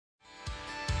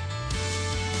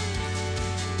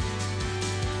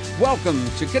Welcome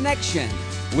to Connection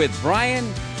with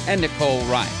Brian and Nicole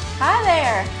Wright. Hi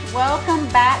there. Welcome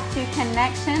back to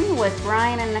Connection with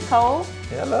Brian and Nicole.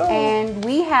 Hello. And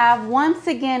we have once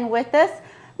again with us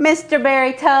Mr.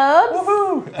 Barry Tubbs.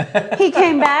 Woohoo! He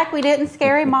came back. We didn't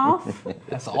scare him off.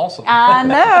 That's awesome. I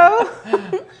know.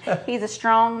 He's a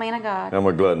strong man of God. I'm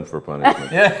a glutton for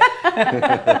punishment.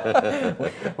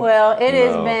 Well, it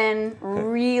has been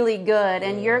really good,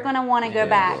 and you're going to want to go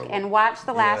back Lord. and watch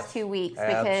the last Yes, 2 weeks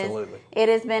because absolutely. it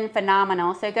has been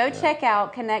phenomenal. So go check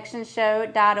out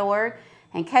connectionshow.org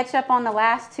and catch up on the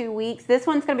last 2 weeks. This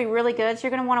one's going to be really good, so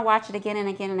you're going to want to watch it again and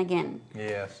again and again.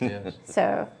 Yes.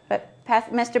 So, but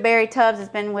Mr. Barry Tubbs has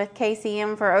been with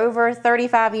KCM for over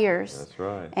 35 years. That's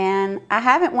right. And I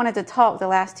haven't wanted to talk the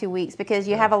last 2 weeks because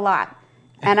you have a lot.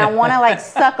 And I want to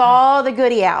suck all the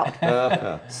goodie out.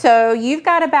 So you've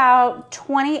got about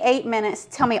 28 minutes.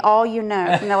 Tell me all you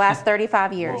know from the last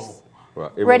 35 years. Whoa.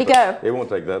 Well, Ready, go. It won't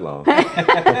take that long.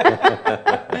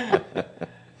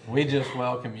 We just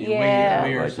welcome you. Yeah.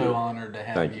 We are Thank so you. honored to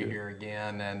have Thank you you. here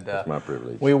again. And It's my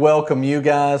privilege. we welcome you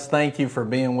guys. Thank you for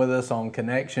being with us on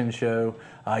Connection Show.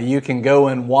 You can go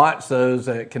and watch those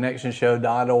at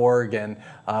connectionshow.org, and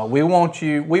we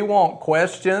want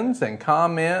questions and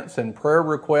comments and prayer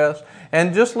requests,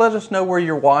 and just let us know where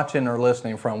you're watching or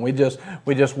listening from. We just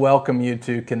welcome you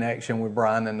to Connection with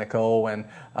Brian and Nicole, and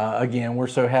again, we're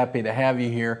so happy to have you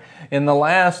here. In the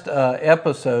last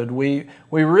episode, we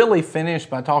really finished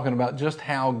by talking about just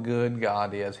how good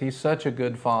God is. He's such a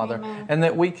good Father, Amen. and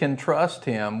that we can trust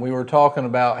Him. We were talking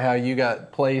about how you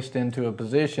got placed into a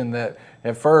position that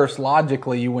at first,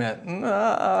 logically, you went,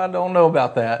 I don't know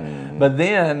about that. Mm-hmm. But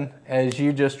then, as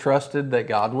you just trusted that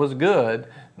God was good,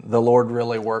 the Lord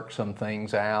really worked some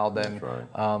things out. And That's right.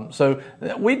 so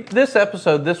this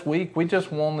episode this week, we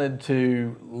just wanted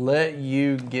to let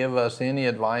you give us any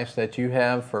advice that you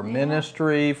have for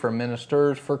ministry, for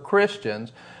ministers, for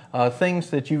Christians,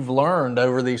 things that you've learned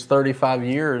over these 35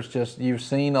 years. Just you've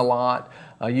seen a lot.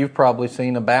 You've probably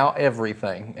seen about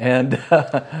everything. And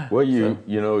Well,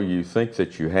 you think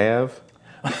that you have,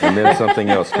 and then something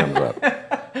else comes up.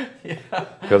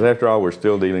 Because after all, we're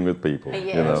still dealing with people.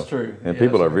 Yeah. That's true. And Yes,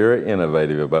 people are sir. very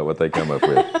innovative about what they come up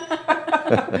with.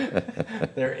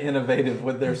 They're innovative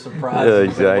with their Yeah, surprises.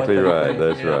 exactly and what right. they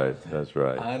That's think. Yeah. right. That's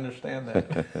right. I understand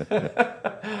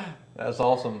that. That's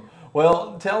awesome.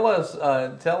 Well, tell us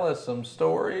some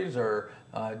stories or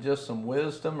just some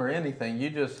wisdom or anything.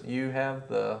 You have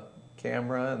the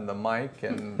camera and the mic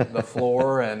and the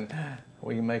floor, and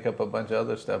we can make up a bunch of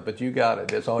other stuff. But you got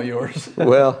it. It's all yours.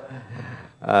 Well,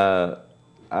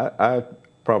 I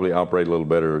probably operate a little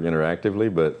better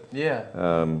interactively, but Yeah.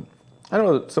 I don't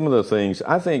know, some of the things,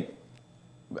 I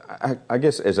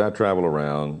guess as I travel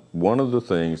around, one of the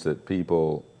things that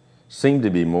people seem to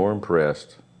be more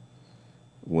impressed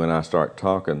when I start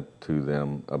talking to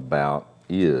them about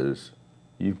is,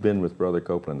 you've been with Brother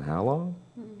Copeland how long?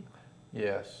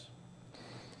 Yes.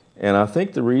 And I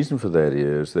think the reason for that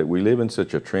is that we live in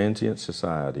such a transient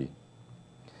society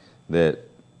that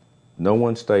no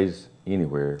one stays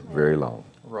anywhere very long.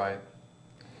 Right.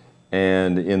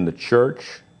 And in the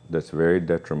church, that's very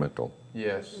detrimental.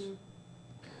 Yes.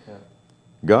 Yeah.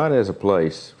 God has a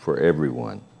place for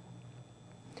everyone.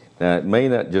 Now, it may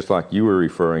not, just like you were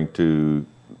referring to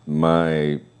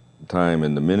my time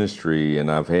in the ministry,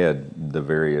 and I've had the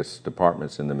various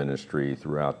departments in the ministry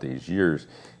throughout these years,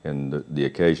 and the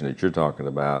occasion that you're talking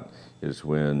about is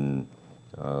when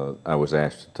I was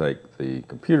asked to take the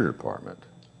computer department.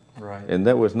 Right. And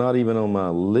that was not even on my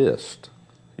list.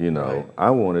 Right. I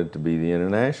wanted to be the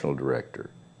international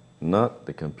director, not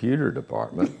the computer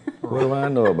department. What do I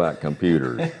know about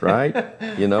computers, right? But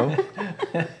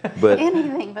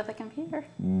Anything but the computer.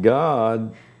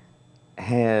 God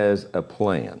has a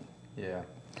plan. Yeah.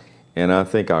 And I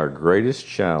think our greatest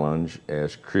challenge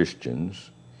as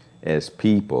Christians, as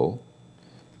people,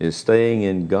 is staying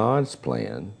in God's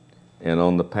plan and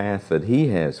on the path that He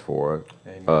has for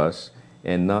Amen. us,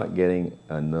 and not getting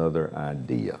another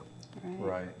idea.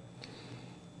 Right.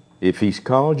 If He's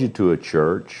called you to a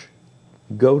church,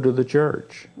 go to the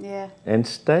church Yeah. and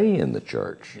stay in the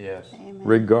church, Yes. Amen.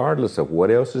 regardless of what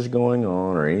else is going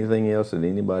on or anything else that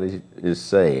anybody is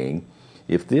saying.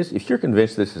 If you're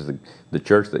convinced this is the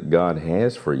church that God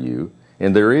has for you,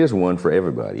 and there is one for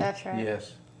everybody, That's right.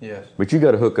 Yes. Yes. but you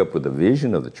got to hook up with the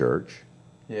vision of the church.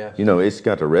 Yes. It's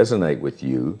got to resonate with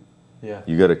you. Yeah.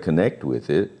 You got to connect with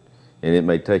it, and it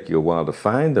may take you a while to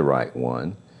find the right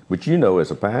one. But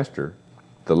as a pastor,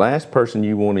 the last person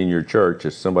you want in your church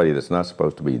is somebody that's not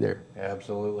supposed to be there,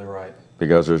 Absolutely right.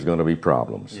 because there's going to be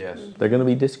problems. Yes. They're going to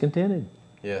be discontented.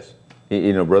 Yes.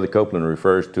 Brother Copeland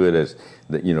refers to it as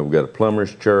that. We've got a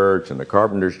plumber's church and a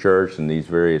carpenter's church and these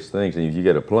various things. And if you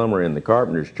get a plumber in the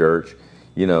carpenter's church,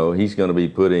 he's going to be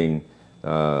putting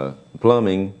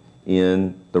plumbing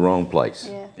in the wrong place.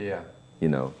 Yeah.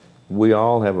 We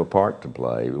all have a part to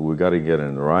play, but we've got to get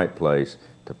in the right place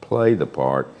to play the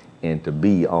part and to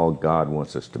be all God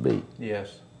wants us to be.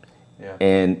 Yes. Yeah.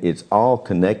 And it's all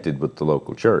connected with the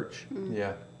local church.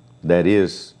 Yeah.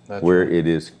 That's where right. it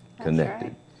is connected.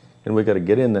 right. And we got to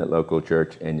get in that local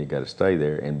church, and you got to stay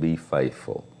there and be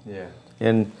faithful. Yeah.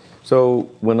 And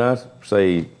so when I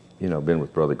say, been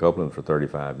with Brother Copeland for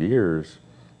 35 years,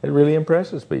 it really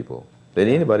impresses people that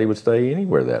anybody would stay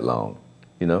anywhere that long.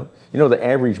 The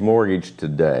average mortgage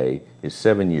today is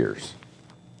 7 years.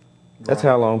 That's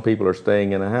how long people are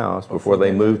staying in a house before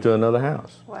they move to another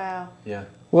house. Wow. Yeah.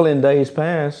 Well, in days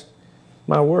past,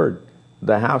 my word,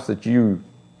 the house that you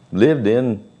lived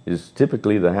in is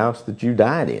typically the house that you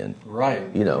died in. Right.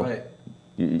 Right.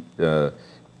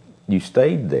 You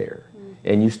stayed there,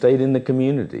 and you stayed in the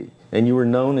community, and you were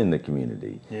known in the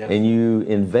community, and you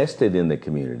invested in the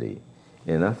community.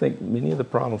 And I think many of the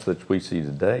problems that we see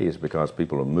today is because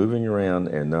people are moving around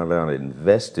and not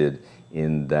invested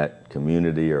in that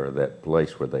community or that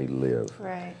place where they live.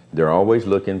 Right. They're always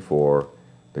looking for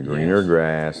the greener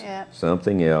grass, Yep.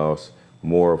 something else,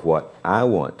 more of what I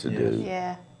want to do,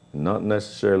 Yeah. not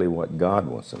necessarily what God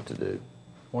wants them to do.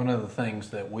 One of the things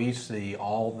that we see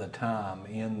all the time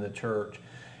in the church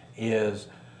is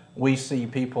we see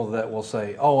people that will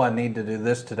say, oh, I need to do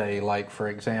this today, like, for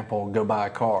example, go buy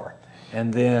a car.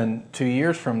 And then 2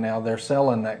 years from now, they're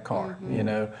selling that car.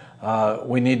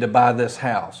 We need to buy this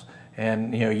house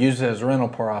and, use it as rental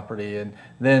property. And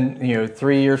then,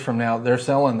 3 years from now, they're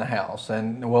selling the house.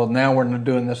 And, well, now we're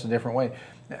doing this a different way.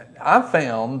 I've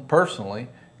found, personally,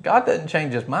 God doesn't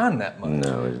change his mind that much.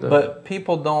 No, he doesn't. But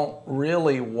people don't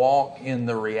really walk in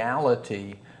the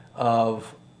reality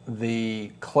of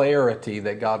the clarity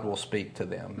that God will speak to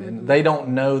them. And they don't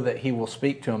know that he will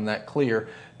speak to them that clear,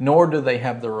 nor do they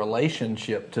have the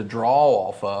relationship to draw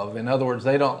off of. In other words,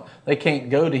 they can't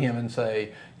go to him and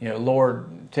say,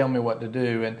 Lord, tell me what to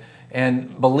do,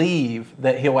 and believe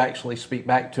that he'll actually speak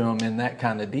back to them in that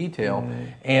kind of detail.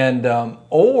 And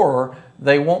or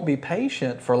they won't be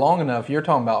patient for long enough. You're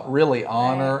talking about really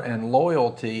honor and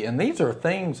loyalty, and these are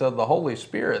things of the Holy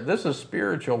Spirit. This is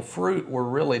spiritual fruit we're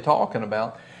really talking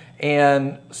about.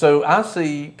 And so I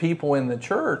see people in the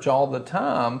church all the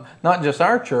time, not just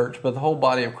our church, but the whole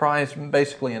body of Christ,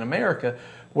 basically in America,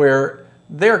 where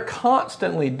they're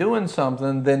constantly doing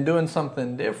something, then doing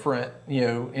something different,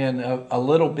 in a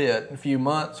little bit, a few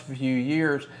months, a few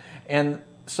years. And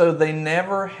so they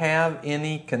never have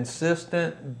any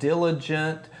consistent,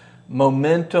 diligent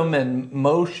momentum and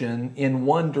motion in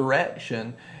one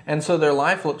direction. And so their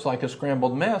life looks like a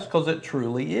scrambled mess, because it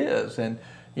truly is. And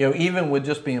even with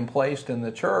just being placed in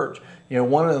the church,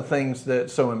 one of the things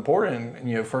that's so important,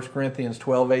 1 Corinthians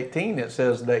 12:18, it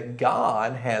says that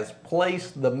God has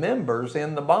placed the members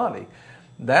in the body.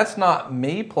 That's not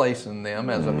me placing them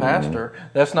as a pastor.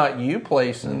 That's not you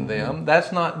placing them.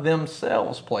 That's not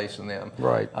themselves placing them.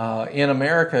 Right. In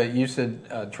America, you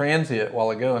said transient a while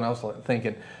ago, and I was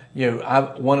thinking,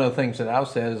 one of the things that I've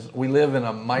said is we live in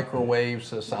a microwave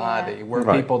society where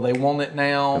people, they want it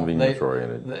now.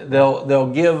 Convenience-oriented. They'll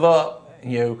give up,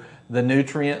 the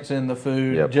nutrients in the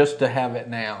food just to have it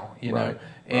now,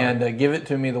 and give it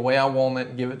to me the way I want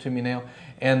it, give it to me now.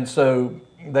 And so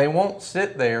they won't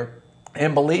sit there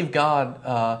and believe God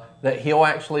that he'll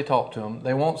actually talk to them.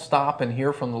 They won't stop and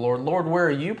hear from the Lord. Lord, where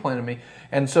are you planting me?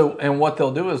 And what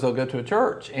they'll do is they'll go to a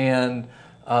church and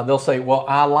they'll say, well,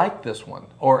 I like this one,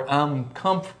 or I'm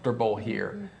comfortable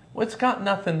here. Well, it's got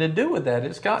nothing to do with that.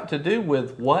 It's got to do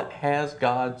with what has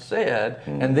God said,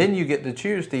 and then you get to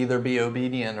choose to either be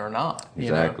obedient or not.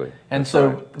 Exactly. And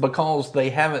so because they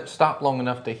haven't stopped long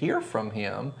enough to hear from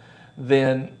him,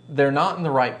 then they're not in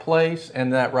the right place,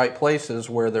 and that right place is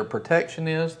where their protection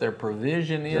is, their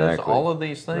provision is, all of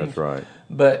these things. That's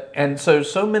right. And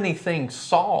so many things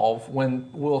solve when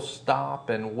we'll stop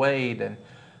and wait. And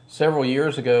several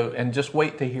years ago, and just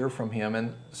wait to hear from him.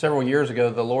 And several years ago,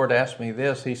 the Lord asked me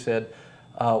this. He said,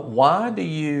 why do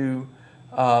you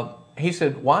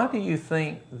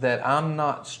think that I'm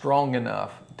not strong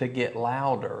enough to get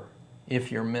louder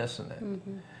if you're missing it?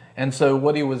 And so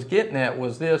what he was getting at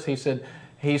was this. He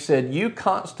said, you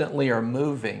constantly are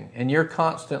moving and you're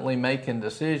constantly making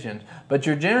decisions, but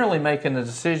you're generally making a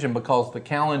decision because the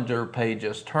calendar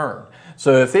pages turn.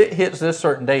 So if it hits this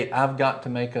certain date, I've got to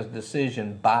make a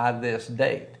decision by this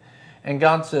date. And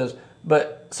God says,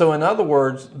 so in other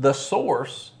words, the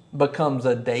source becomes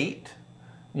a date,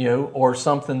 or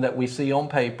something that we see on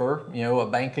paper, a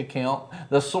bank account,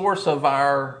 the source of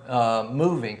our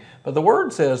moving. But the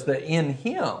Word says that in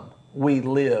Him we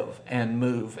live and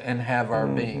move and have our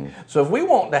being. So if we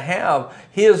want to have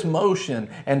His motion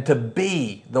and to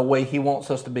be the way He wants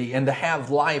us to be and to have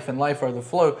life and life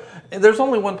overflow, there's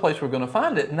only one place we're going to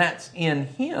find it, and that's in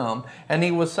Him. And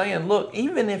He was saying, look,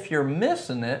 even if you're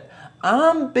missing it,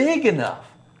 I'm big enough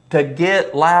to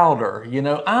get louder,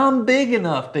 I'm big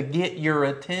enough to get your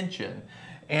attention.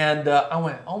 And I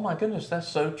went, oh my goodness, that's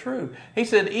so true. He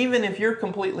said, even if you're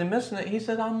completely missing it, he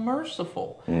said, I'm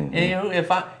merciful. And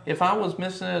if I was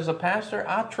missing it as a pastor,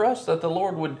 I trust that the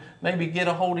Lord would maybe get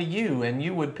a hold of you and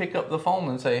you would pick up the phone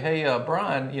and say, hey,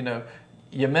 Brian,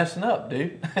 you're messing up,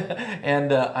 dude.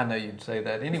 And I know you'd say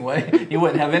that anyway. You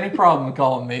wouldn't have any problem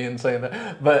calling me and saying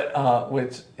that, but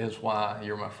which is why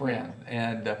you're my friend.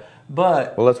 And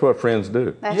well, that's what friends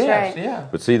do. That's right. Yeah.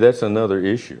 But see, that's another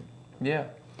issue. Yeah.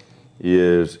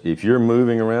 Is if you're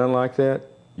moving around like that,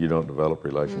 you don't develop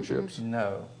relationships.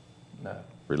 No.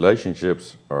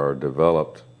 Relationships are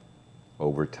developed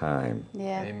over time.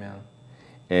 Yeah. Amen.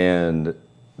 And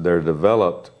they're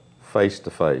developed face to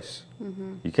face.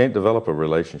 You can't develop a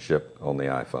relationship on the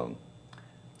iPhone.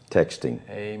 Texting,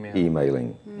 Amen.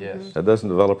 emailing. Yes. That doesn't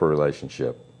develop a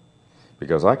relationship.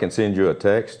 Because I can send you a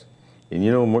text, and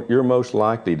you're most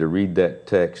likely to read that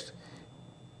text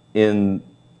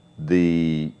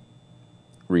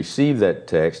receive that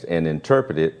text and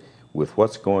interpret it with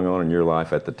what's going on in your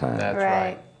life at the time. That's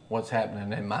right. What's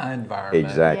happening in my environment.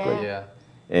 Exactly. Yeah.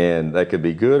 And that could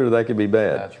be good or that could be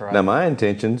bad. That's right. Now, my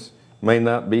intentions may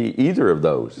not be either of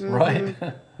those. Right.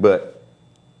 But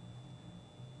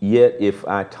yet, if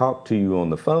I talked to you on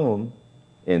the phone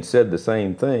and said the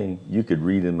same thing, you could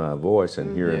read in my voice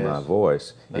and hear in my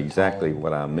voice exactly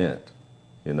what I meant.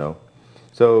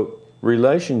 So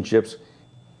relationships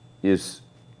is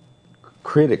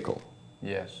critical.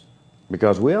 Yes.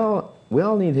 Because we all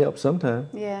need help sometime.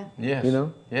 Yeah. Yes.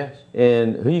 Yes.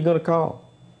 And who are you going to call?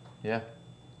 Yeah.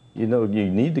 You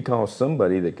need to call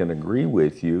somebody that can agree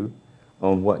with you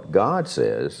on what God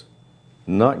says,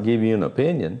 not give you an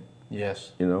opinion.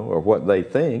 Yes. Or what they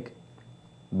think.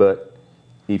 But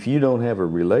if you don't have a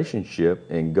relationship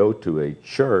and go to a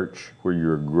church where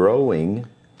you're growing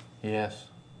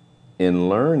in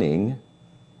learning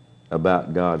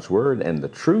about God's Word and the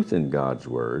truth in God's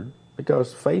Word,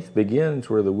 because faith begins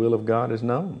where the will of God is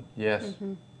known. Yes.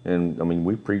 And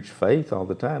we preach faith all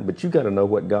the time, but you got to know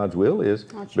what God's will is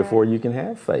before you can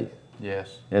have faith.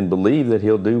 Yes. And believe that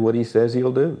He'll do what He says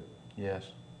He'll do. Yes.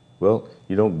 Well,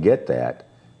 you don't get that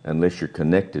unless you're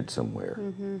connected somewhere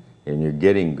and you're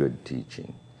getting good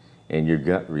teaching and you've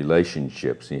got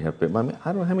relationships. And you have, I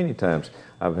don't know how many times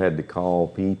I've had to call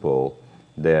people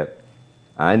that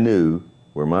I knew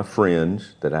were my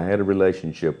friends that I had a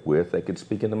relationship with that could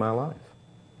speak into my life.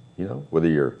 Whether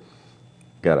you're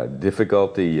got a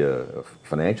difficulty,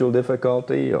 financial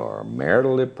difficulty or a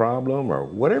marital problem or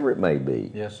whatever it may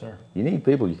be. Yes, sir. You need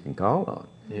people you can call on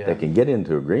that can get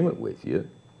into agreement with you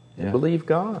and believe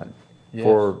God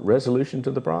for resolution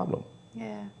to the problem.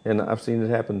 Yeah. And I've seen it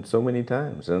happen so many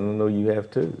times, and I know you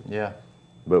have too. Yeah.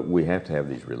 But we have to have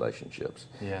these relationships.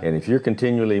 Yeah. And if you're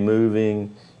continually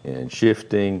moving and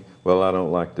shifting, well, I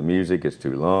don't like the music, it's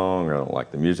too long, or I don't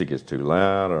like the music, it's too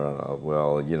loud,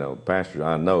 or, Pastor,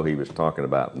 I know he was talking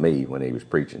about me when he was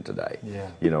preaching today.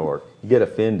 Yeah. Or you get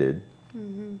offended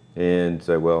and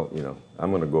say, well, I'm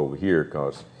going to go over here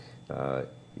because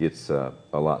it's a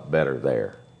lot better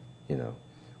there,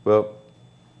 Well,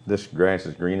 this grass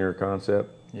is greener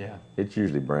concept, it's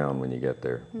usually brown when you get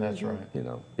there. That's right.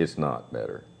 It's not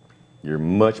better. You're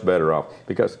much better off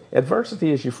because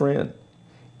adversity is your friend.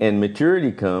 And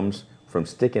maturity comes from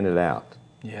sticking it out.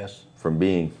 Yes. From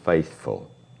being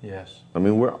faithful. Yes.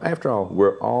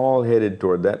 We're all headed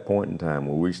toward that point in time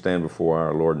where we stand before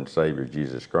our Lord and Savior,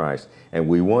 Jesus Christ, and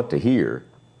we want to hear,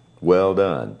 well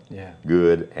done,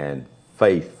 good and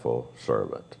faithful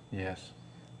servant. Yes.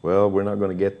 Well, we're not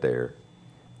going to get there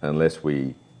unless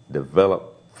we develop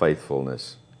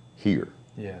faithfulness here.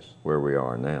 Yes. Where we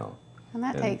are now. And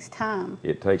that takes time.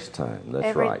 It takes time.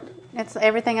 That's right. It's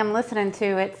everything I'm listening to.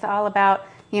 It's all about,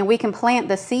 we can plant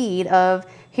the seed of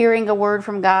hearing a word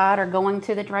from God or going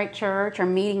to the right church or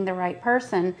meeting the right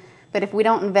person. But if we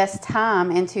don't invest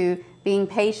time into being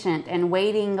patient and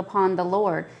waiting upon the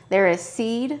Lord, there is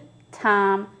seed,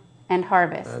 time, and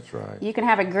harvest. That's right. You can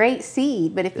have a great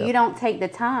seed, but if you don't take the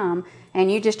time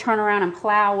and you just turn around and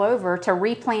plow over to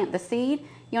replant the seed,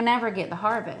 you'll never get the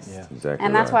harvest. Yeah, exactly.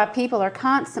 And that's why people are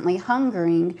constantly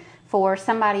hungering for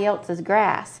somebody else's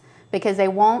grass, because they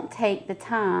won't take the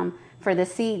time for the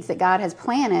seeds that God has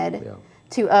planted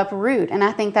to uproot. And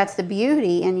I think that's the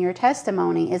beauty in your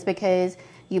testimony, is because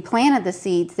you planted the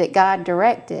seeds that God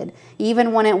directed,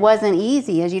 even when it wasn't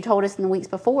easy, as you told us in the weeks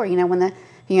before. When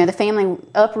the family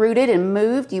uprooted and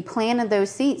moved, you planted those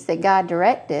seeds that God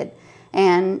directed,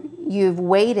 and you've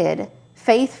waited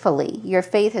faithfully. Your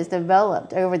faith has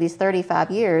developed over these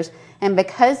 35 years, and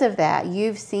because of that,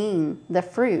 you've seen the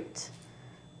fruit,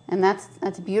 and that's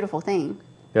a beautiful thing.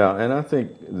 Yeah, and I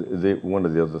think one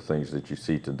of the other things that you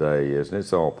see today is, and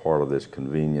it's all part of this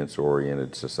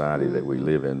convenience-oriented society that we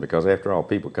live in, because after all,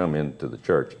 people come into the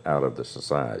church out of the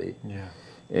society. Yeah.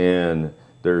 And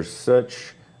there's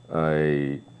such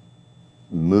a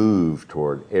move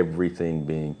toward everything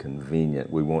being convenient.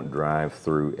 We want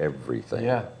drive-through everything.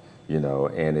 Yeah.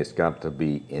 And it's got to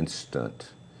be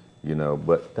instant.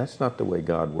 But that's not the way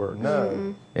God works.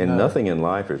 No. And nothing in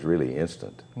life is really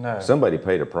instant. No. Somebody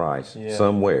paid a price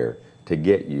somewhere to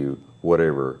get you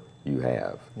whatever you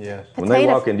have. Yes. When they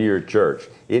walk into your church,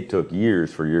 it took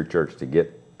years for your church to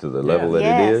get to the level that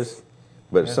it is.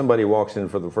 But if somebody walks in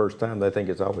for the first time, they think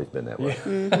it's always been that way.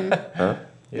 Huh?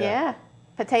 Yeah.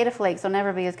 Potato flakes will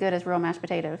never be as good as real mashed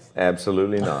potatoes.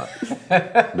 Absolutely not.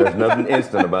 There's nothing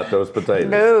instant about those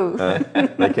potatoes. No.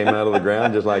 They came out of the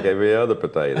ground just like every other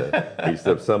potato,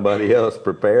 except somebody else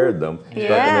prepared them, stuck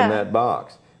them in that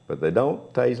box. But they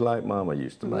don't taste like Mama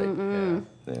used to make.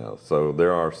 So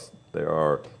there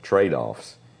are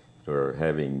trade-offs for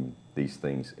having these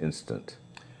things instant.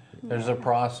 There's a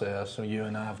process. So you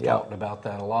and I have talked about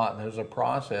that a lot. There's a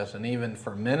process, and even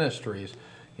for ministries,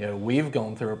 we've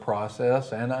gone through a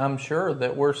process, and I'm sure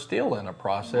that we're still in a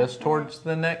process towards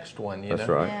the next one, That's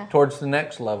right. towards the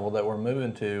next level that we're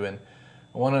moving to. And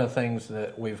one of the things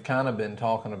that we've kind of been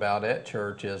talking about at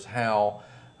church is how,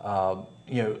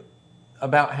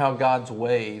 about how God's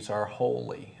ways are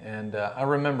holy. And I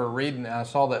remember I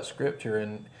saw that scripture,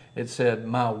 and it said,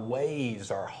 "My ways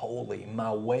are holy,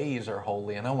 my ways are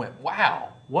holy." And I went, wow,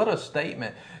 what a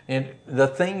statement. And the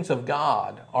things of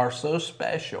God are so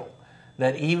special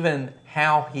that even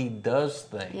how He does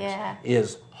things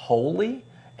is holy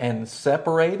and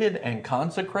separated and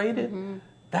consecrated.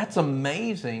 That's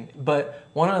amazing. But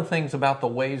one of the things about the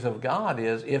ways of God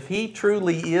is, if He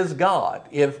truly is God,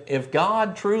 if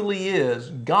God truly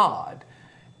is God,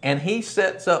 and He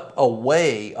sets up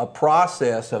a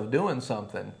process of doing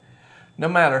something, no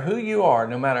matter who you are,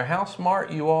 no matter how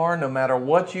smart you are, no matter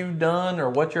what you've done or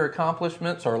what your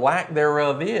accomplishments or lack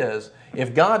thereof is,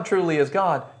 if God truly is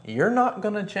God, you're not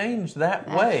going to change that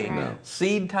way. Right. No.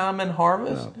 Seed time and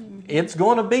harvest, it's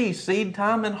going to be seed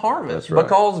time and harvest. That's right.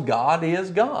 Because God is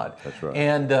God. That's right.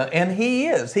 And He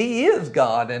is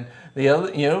God. And the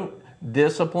other,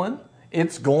 discipline,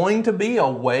 it's going to be a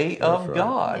way of right.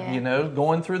 God.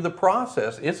 Going through the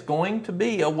process, it's going to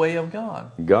be a way of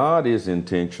God. God is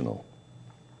intentional.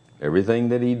 Everything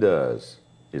that He does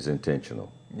is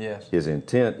intentional. Yes. His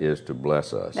intent is to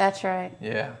bless us. That's right.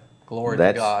 Yeah. Glory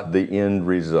That's to God. the end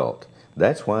result.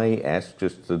 That's why He asks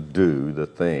us to do the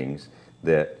things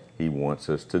that He wants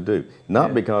us to do.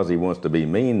 Not because He wants to be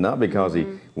mean, not because He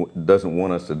doesn't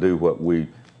want us to do what we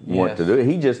want to do.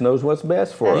 He just knows what's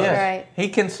best for us. That's right. He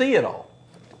can see it all.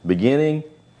 Beginning,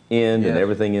 end, and Yes.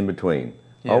 everything in between.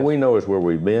 Yes. All we know is where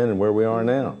we've been and where we are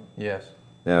now. Yes.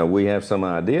 Now, we have some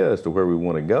idea as to where we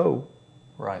want to go,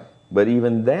 Right. but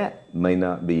even that may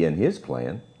not be in His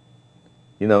plan.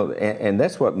 And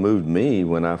that's what moved me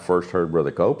when I first heard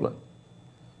Brother Copeland.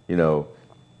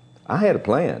 I had a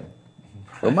plan.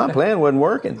 Well, my plan wasn't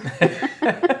working.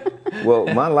 Well,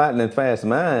 my lightning fast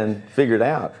mind figured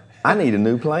out, I need a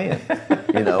new plan,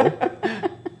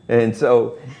 And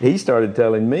so he started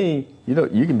telling me,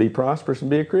 you can be prosperous and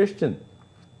be a Christian.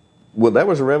 Well, that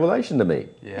was a revelation to me.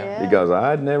 Yeah. Because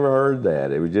I'd never heard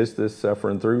that. It was just this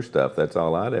suffering through stuff. That's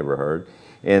all I'd ever heard.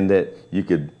 And that you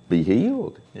could be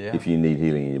healed if you need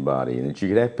healing in your body. And that you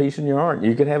could have peace in your heart. And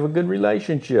you could have a good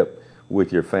relationship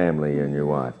with your family and your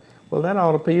wife. Well, that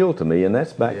all appealed to me. And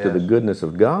that's back to the goodness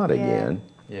of God again.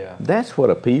 Yeah. That's what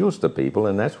appeals to people.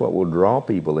 And that's what will draw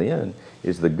people in,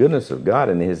 is the goodness of God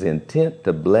and His intent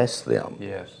to bless them.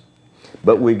 Yes.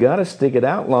 But we got to stick it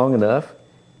out long enough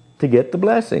to get the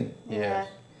blessing. Yes.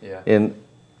 Yeah. And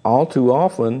all too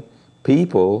often,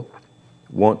 people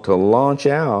want to launch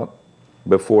out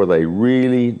before they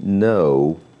really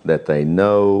know that they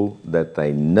know that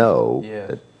they know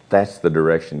that that's the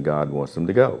direction God wants them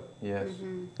to go. Yes.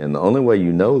 And the only way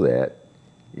you know that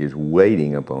is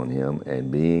waiting upon Him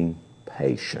and being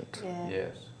patient. Yeah.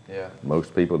 Yes. Yeah.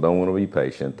 Most people don't want to be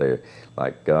patient. They're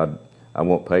like, God, I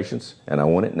want patience and I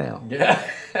want it now. Yeah.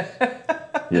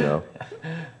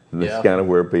 That's kind of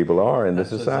where people are in the That's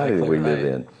society that exactly we live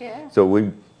right. in. Yeah. So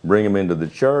we bring them into the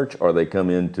church, or they come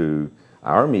into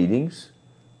our meetings,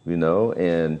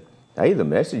 and hey, the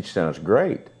message sounds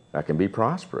great. I can be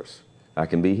prosperous. I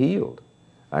can be healed.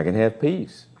 I can have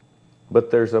peace.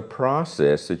 But there's a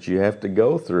process that you have to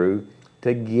go through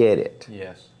to get it.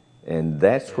 Yes. And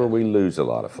that's where we lose a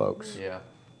lot of folks. Yeah.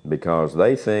 Because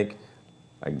they think,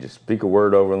 I can just speak a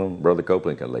word over them, Brother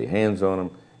Copeland can lay hands on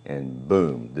them, and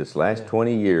boom, this last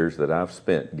 20 years that I've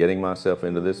spent getting myself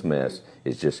into this mess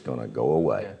is just going to go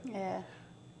away. Yeah.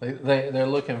 They're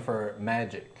looking for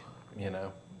magic,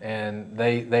 and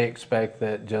they expect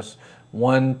that just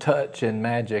one touch and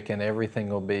magic and everything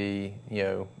will be,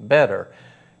 better.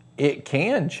 It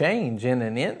can change in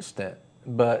an instant,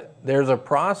 but there's a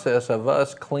process of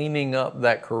us cleaning up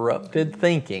that corrupted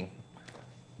thinking.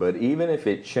 But even if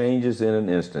it changes in an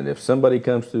instant, if somebody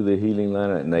comes through the healing line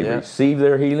and they receive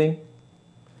their healing,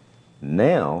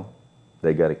 now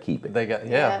they got to keep it. They got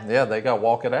they got to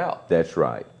walk it out. That's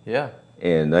right. Yeah.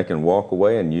 And they can walk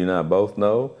away, and you and I both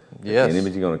know the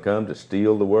enemy's going to come to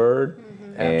steal the word.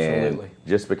 Mm-hmm. Absolutely. And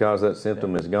just because that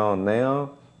symptom is gone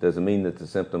now doesn't mean that the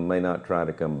symptom may not try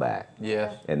to come back.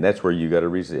 Yes. And that's where you got to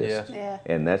resist. Yes. Yeah.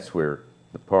 And that's where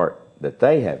the part that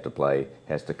they have to play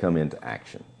has to come into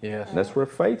action. Yes. And that's where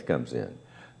faith comes in.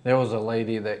 There was a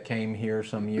lady that came here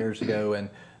some years ago, and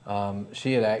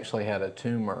she had actually had a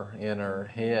tumor in her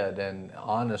head, and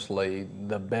honestly,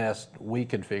 the best we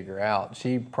could figure out,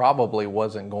 she probably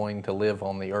wasn't going to live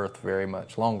on the earth very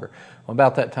much longer. Well,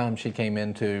 about that time, she came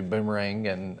into Boomerang,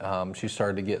 and she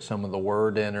started to get some of the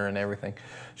word in her and everything.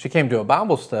 She came to a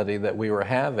Bible study that we were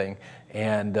having,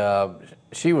 and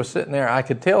she was sitting there. I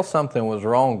could tell something was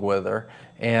wrong with her.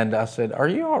 And I said, "Are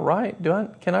you all right?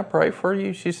 Can I pray for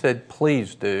you?" She said,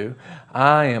 "Please do.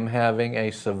 I am having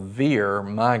a severe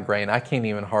migraine. I can't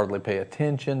even hardly pay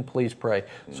attention. Please pray."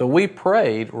 So we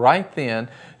prayed right then.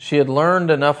 She had learned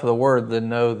enough of the word to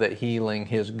know that healing,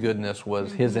 His goodness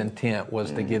was, His intent was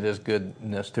to get His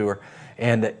goodness to her.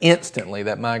 And instantly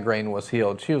that migraine was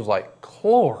healed. She was like,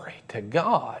 "Glory to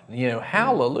God.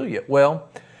 Hallelujah." Well,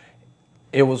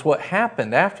 it was what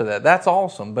happened after that. That's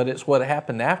awesome, but it's what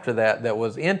happened after that that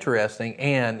was interesting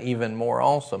and even more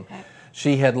awesome.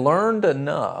 She had learned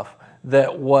enough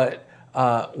that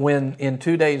when in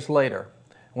 2 days later,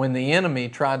 when the enemy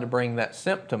tried to bring that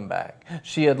symptom back,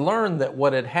 she had learned that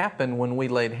what had happened when we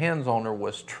laid hands on her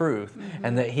was truth,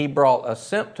 and that he brought a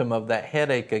symptom of that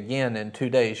headache again in 2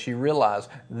 days. She realized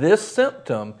this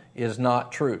symptom is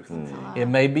not truth. It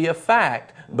may be a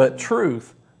fact, but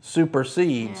truth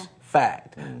supersedes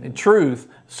fact. And truth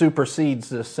supersedes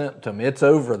this symptom. It's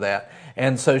over that.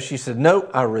 And so she said, "Nope,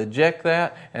 I reject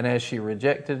that." And as she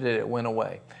rejected it, it went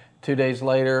away. 2 days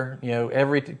later,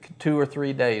 every 2 or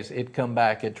 3 days, it'd come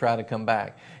back. It'd try to come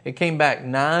back. It came back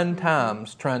 9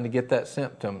 times trying to get that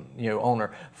symptom, on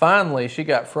her. Finally, she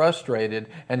got frustrated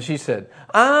and she said,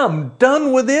 "I'm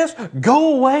done with this.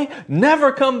 Go away.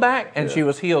 Never come back." And she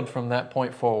was healed from that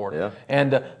point forward. Yeah.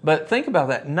 And but think about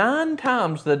that. 9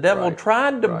 times the devil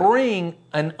tried to bring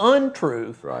an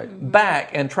untruth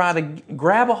back and try to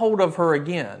grab a hold of her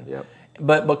again. Yep.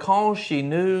 But because she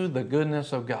knew the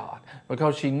goodness of God,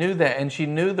 because she knew that, and she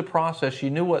knew the process,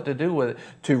 she knew what to do with it,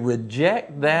 to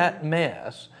reject that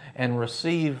mess and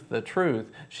receive the truth,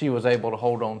 she was able to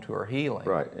hold on to her healing.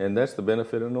 Right, and that's the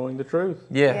benefit of knowing the truth.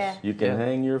 Yes. You can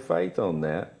hang your faith on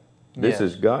that. This Yes.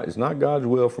 is God. It's not God's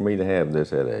will for me to have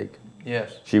this headache.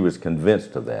 Yes. She was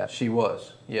convinced of that. She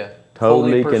was. Yeah.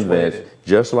 Totally Fully convinced, persuaded.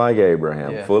 just like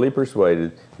Abraham, Yeah. fully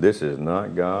persuaded, this is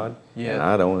not God, Yeah. and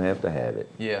I don't have to have it,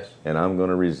 Yes. and I'm going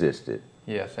to resist it.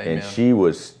 Yes. Amen. And she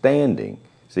was standing.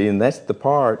 See, and that's the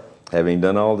part, having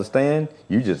done all the stand,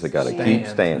 you just got to keep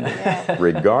standing.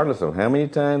 Regardless of how many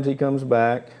times he comes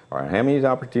back or how many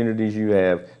opportunities you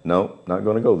have, no, not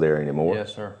going to go there anymore.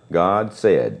 Yes, sir. God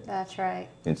said. That's right.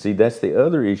 And see, that's the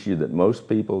other issue that most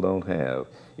people don't have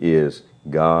is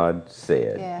God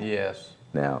said. Yeah. Yes.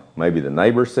 Now, maybe the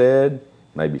neighbor said,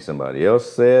 maybe somebody else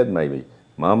said, maybe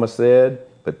mama said,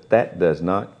 but that does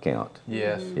not count.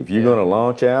 Yes. If you're going to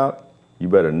launch out, you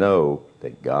better know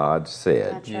that God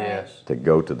said That's right. Yes. to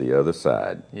go to the other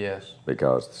side Yes.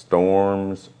 because the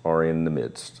storms are in the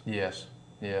midst. Yes.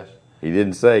 Yes. He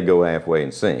didn't say go halfway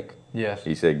and sink. Yes.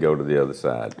 He said go to the other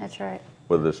side, That's right.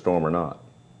 whether there's a storm or not.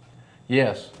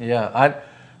 Yes, yeah.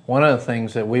 One of the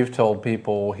things that we've told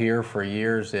people here for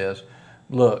years is,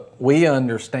 look, we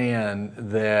understand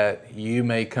that you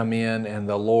may come in and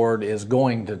the Lord is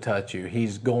going to touch you.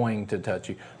 He's going to touch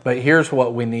you. But here's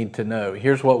what we need to know.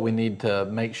 Here's what we need to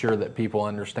make sure that people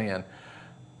understand.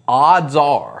 Odds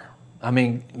are I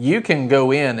mean, you can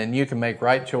go in and you can make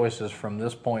right choices from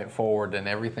this point forward and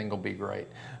everything will be great.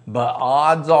 But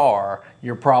odds are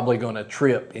you're probably going to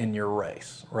trip in your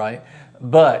race, right?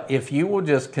 But if you will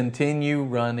just continue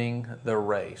running the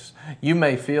race, you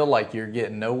may feel like you're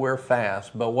getting nowhere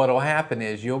fast, but what will happen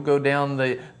is you'll go down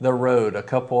the road a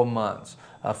couple of months,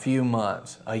 a few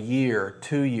months, a year,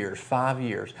 2 years, 5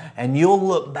 years, and you'll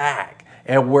look back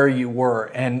at where you were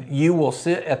and you will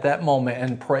sit at that moment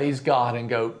and praise God and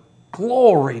go,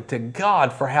 glory to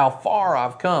God for how far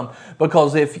I've come.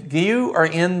 Because if you are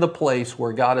in the place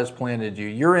where God has planted you,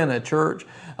 you're in a church,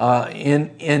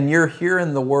 and you're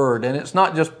hearing the word, and it's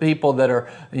not just people that are,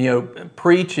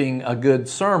 preaching a good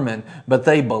sermon, but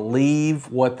they believe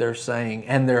what they're saying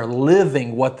and they're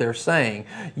living what they're saying.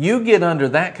 You get under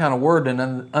that kind of word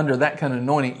and under that kind of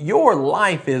anointing, your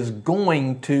life is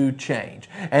going to change,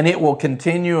 and it will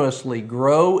continuously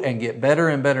grow and get better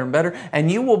and better and better,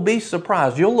 and you will be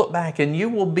surprised. You'll look back and you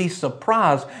will be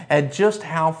surprised at just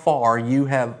how far you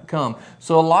have come.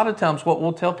 So a lot of times what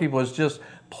we'll tell people is just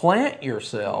plant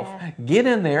yourself, get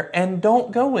in there, and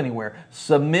don't go anywhere.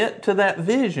 Submit to that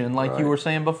vision, like you were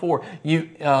saying before.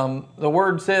 The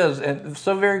word says, and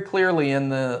so very clearly in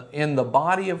the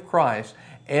body of Christ,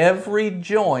 every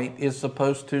joint is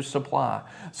supposed to supply.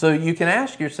 So you can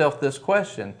ask yourself this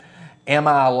question: am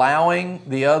I allowing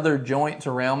the other joints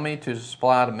around me to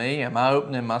supply to me? Am I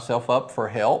opening myself up for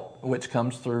help, which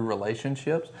comes through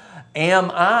relationships? Am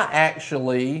I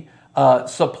actually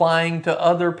supplying to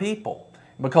other people?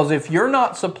 Because if you're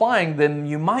not supplying, then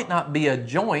you might not be a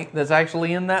joint that's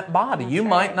actually in that body. You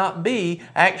might not be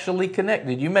actually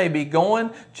connected. You may be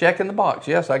going, checking the box.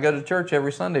 Yes, I go to church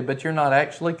every Sunday, but you're not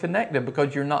actually connected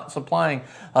because you're not supplying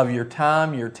of your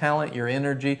time, your talent, your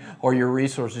energy, or your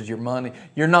resources, your money.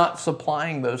 You're not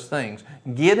supplying those things.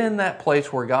 Get in that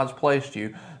place where God's placed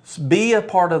you. Be a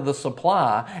part of the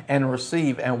supply and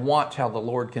receive, and watch how the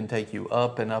Lord can take you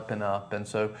up and up and up. And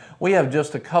so we have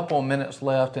just a couple of minutes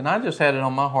left, and I just had it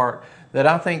on my heart that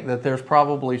I think that there's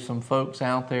probably some folks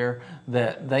out there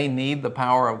that they need the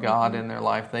power of God in their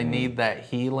life. They need that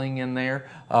healing in there,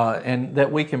 and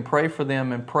that we can pray for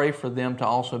them and pray for them to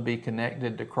also be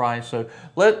connected to Christ. So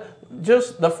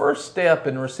just the first step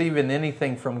in receiving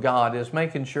anything from God is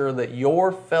making sure that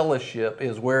your fellowship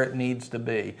is where it needs to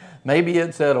be. Maybe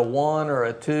it's at a 1 or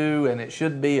a 2 and it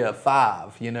should be a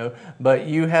 5, but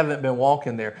you haven't been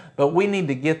walking there. But we need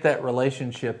to get that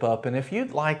relationship up. And if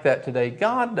you'd like that today,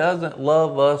 God doesn't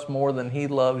love us more than He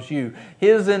loves you.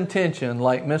 His intention,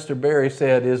 like Mr. Barry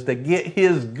said, is to get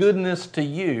His goodness to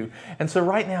you. And so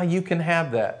right now you can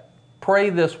have that. Pray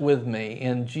this with me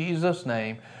in Jesus'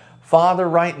 name. Father,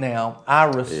 right now, I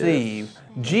receive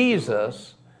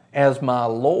Jesus as my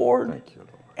Lord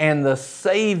and the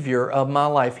Savior of my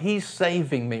life. He's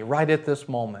saving me right at this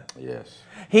moment. Yes.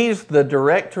 He's the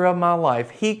director of my life.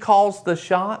 He calls the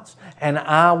shots, and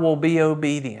I will be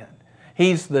obedient.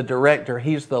 He's the director.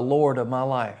 He's the Lord of my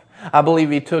life. I believe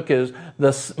He took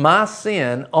my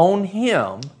sin on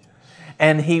Him,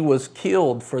 and He was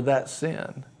killed for that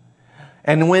sin.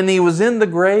 And when He was in the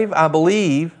grave, I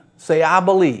believe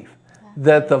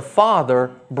that the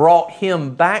Father brought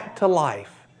Him back to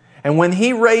life. And when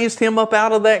He raised Him up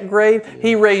out of that grave,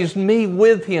 He raised me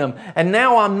with Him. And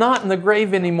now I'm not in the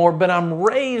grave anymore, but I'm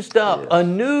raised up, a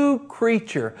new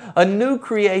creature, a new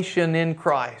creation in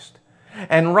Christ.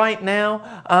 And right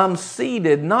now, I'm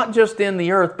seated, not just in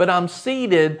the earth, but I'm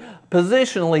seated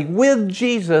positionally with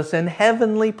Jesus in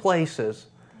heavenly places.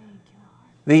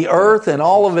 The earth and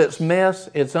all of its mess,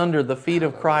 it's under the feet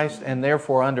of Christ, and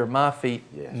therefore under my feet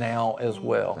now as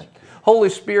well. Holy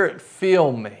Spirit,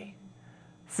 fill me.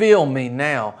 Fill me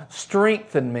now.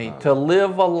 Strengthen me to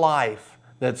live a life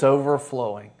that's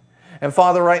overflowing. And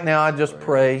Father, right now I just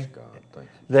pray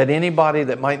that anybody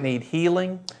that might need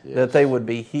healing, that they would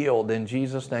be healed in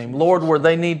Jesus' name. Lord, where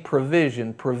they need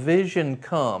provision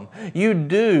come.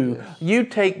 You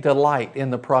take delight in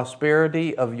the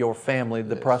prosperity of your family,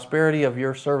 the prosperity of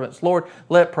your servants. Lord,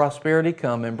 let prosperity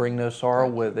come and bring no sorrow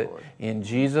with it. In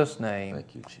Jesus' name,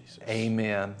 thank you, Jesus.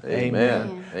 Amen.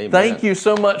 Amen. Amen. Thank you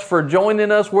so much for joining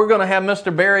us. We're going to have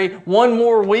Mr. Barry one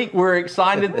more week. We're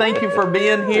excited. Thank you for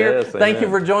being here. Yes, thank you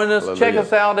for joining us. Hallelujah. Check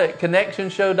us out at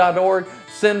connectionshow.org.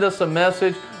 Send us a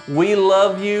message. We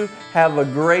love you. Have a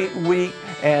great week,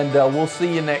 and we'll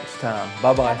see you next time.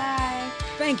 Bye-bye. Bye.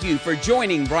 Thank you for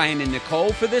joining Brian and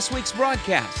Nicole for this week's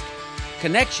broadcast.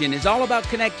 Connection is all about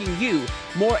connecting you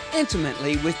more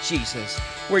intimately with Jesus,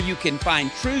 where you can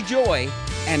find true joy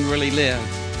and really live.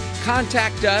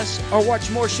 Contact us or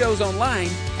watch more shows online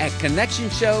at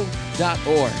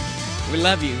connectionshow.org. We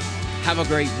love you. Have a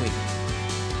great week.